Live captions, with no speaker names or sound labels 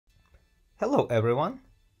Hello everyone,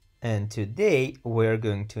 and today we're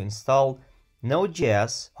going to install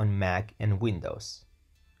Node.js on Mac and Windows.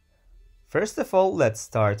 First of all, let's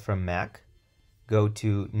start from Mac. Go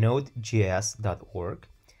to Node.js.org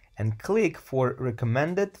and click for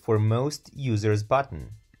Recommended for Most Users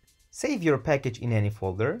button. Save your package in any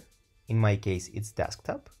folder, in my case it's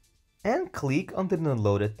desktop, and click on the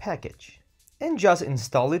downloaded package. And just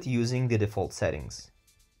install it using the default settings.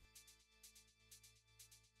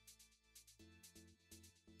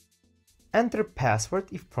 Enter password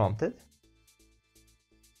if prompted.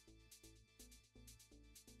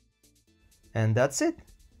 And that's it.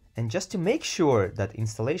 And just to make sure that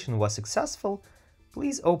installation was successful,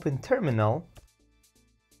 please open Terminal.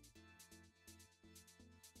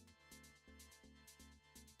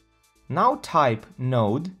 Now type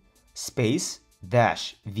node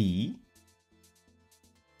 -v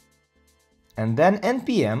and then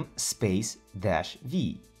npm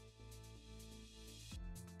 -v.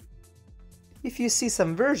 If you see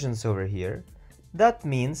some versions over here, that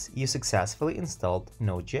means you successfully installed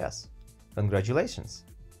Node.js. Congratulations!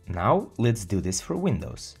 Now let's do this for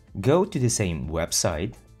Windows. Go to the same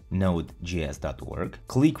website, node.js.org,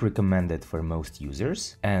 click Recommended for Most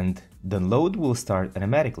Users, and download will start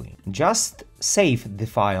automatically. Just save the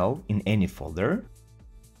file in any folder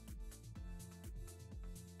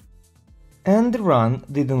and run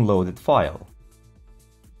the downloaded file.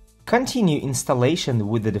 Continue installation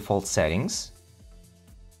with the default settings.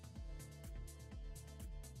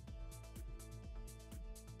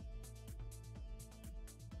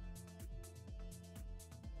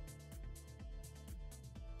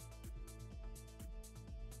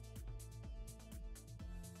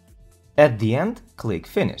 At the end, click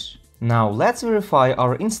Finish. Now let's verify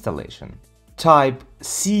our installation. Type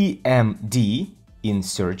cmd in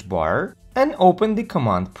search bar and open the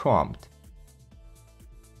command prompt.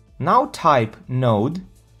 Now type node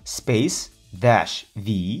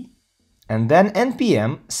 -v and then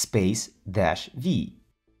npm -v.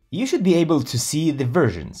 You should be able to see the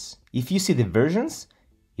versions. If you see the versions,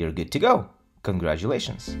 you're good to go.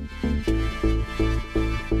 Congratulations!